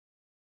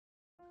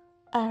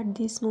At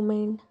this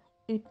moment,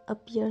 it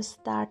appears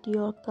that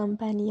your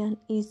companion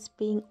is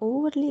being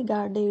overly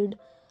guarded,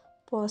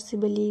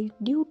 possibly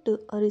due to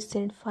a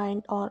recent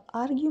fight or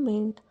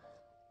argument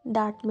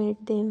that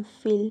made them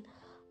feel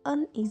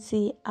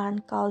uneasy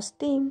and caused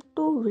them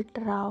to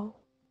withdraw.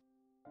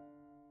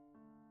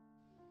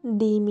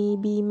 They may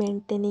be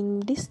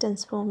maintaining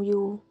distance from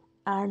you,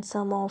 and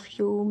some of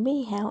you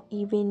may have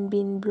even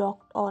been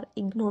blocked or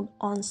ignored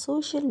on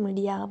social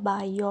media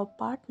by your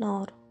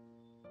partner.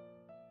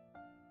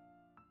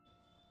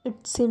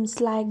 It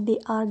seems like they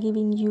are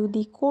giving you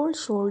the cold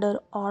shoulder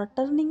or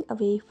turning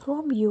away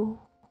from you,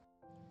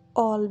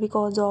 all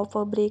because of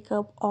a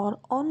breakup or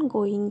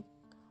ongoing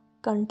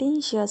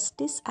contentious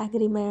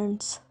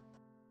disagreements.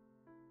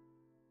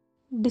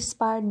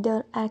 Despite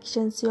their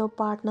actions, your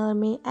partner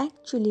may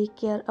actually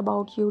care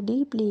about you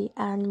deeply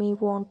and may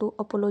want to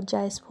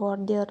apologize for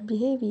their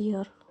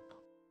behavior.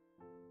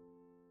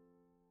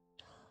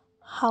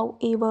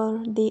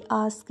 However, they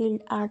are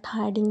skilled at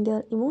hiding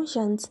their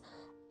emotions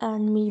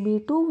and may be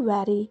too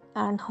wary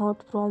and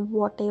hurt from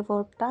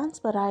whatever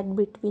transpired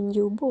between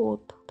you both.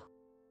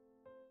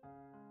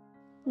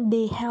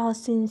 They have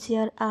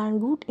sincere and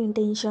good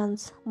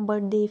intentions,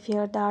 but they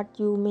fear that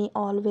you may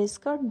always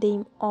cut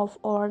them off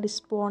or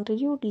respond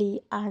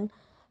rudely and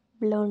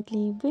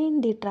bluntly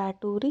when they try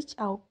to reach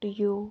out to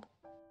you.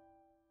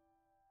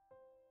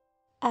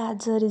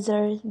 As a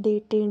result, they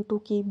tend to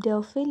keep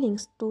their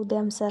feelings to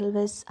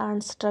themselves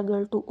and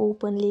struggle to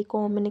openly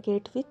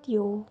communicate with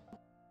you.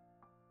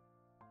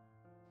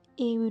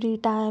 Every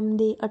time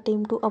they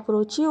attempt to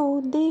approach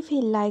you, they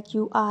feel like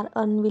you are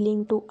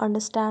unwilling to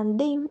understand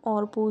them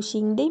or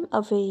pushing them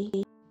away.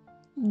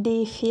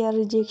 They fear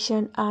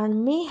rejection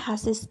and may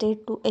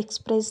hesitate to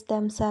express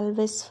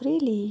themselves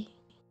freely.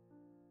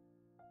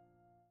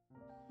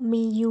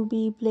 May you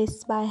be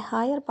blessed by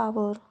higher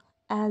power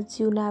as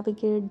you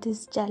navigate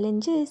these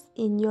challenges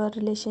in your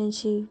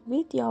relationship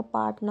with your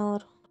partner.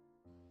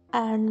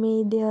 And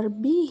may there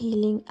be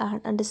healing and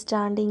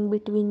understanding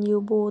between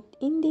you both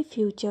in the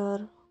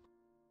future.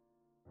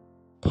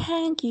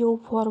 Thank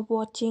you for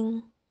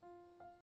watching.